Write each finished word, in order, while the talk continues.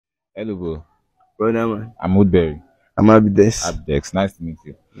Hello, bro. Brother man, I'm Woodbury. I'm Abides. Abdex. Nice to meet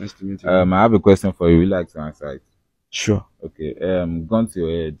you. Nice to meet you, bro. I have a question for you. Would you like to answer it? Sure. Okay. Gun to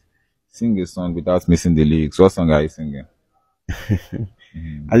your head. Sing a song without missing the lyrics. What song are you singing?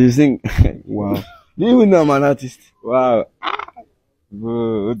 I just think, wow. Do you even know I'm an artist? Wow.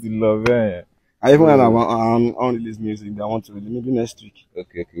 Bro, what do you love, eh? I even have Bro. unreleased music that I want to release maybe next week.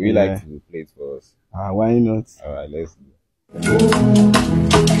 Okay. We like Yeah. to play it for us. Why not? All right. Let's do.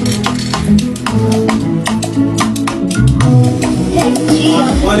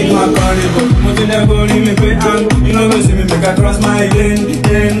 Money my carnival, money never leave me pay and you know go see me make I cross my lane.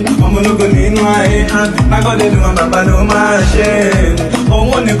 I'm no go need no eye and I got the do my papa no my shame. Oh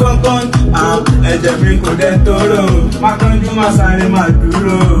money come ẹ̀jẹ̀ mi kò dẹ̀ tóró, má kánjú má sáré má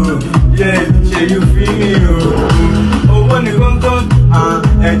dúró. Yeah, ṣe you feel me o? Owó ni kókó,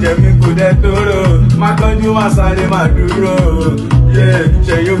 ẹ̀jẹ̀ mi kò dẹ̀ tóró, má kánjú má sáré má dúró. Yeah,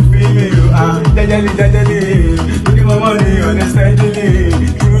 ṣe you feel me o? Jẹ́jẹ́lì, looking for money honestly,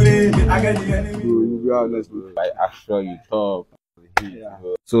 truly, I get the enemy. Bro, you be honest, bro. I assure you, top. Yeah.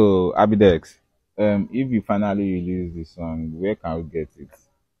 So, Abidex, if you finally release the song, where can we get it?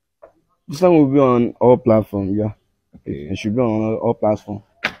 This song will be on all platforms, yeah. Okay. It should be on all platforms.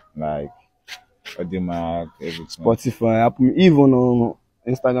 Like Audimac, everything. Spotify, Apple, even on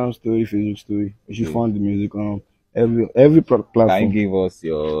Instagram story, Facebook story. You should find the music on every Can platform. you give us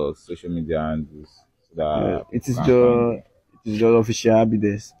your social media handles so that It is people can find just official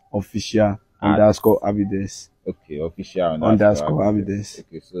Abides. Official At- underscore Abides. you? Okay, official Underscore Abides.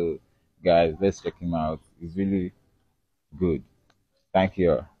 Okay, so guys, let's check him out. He's really good. Thank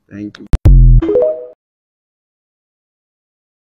you. Thank you.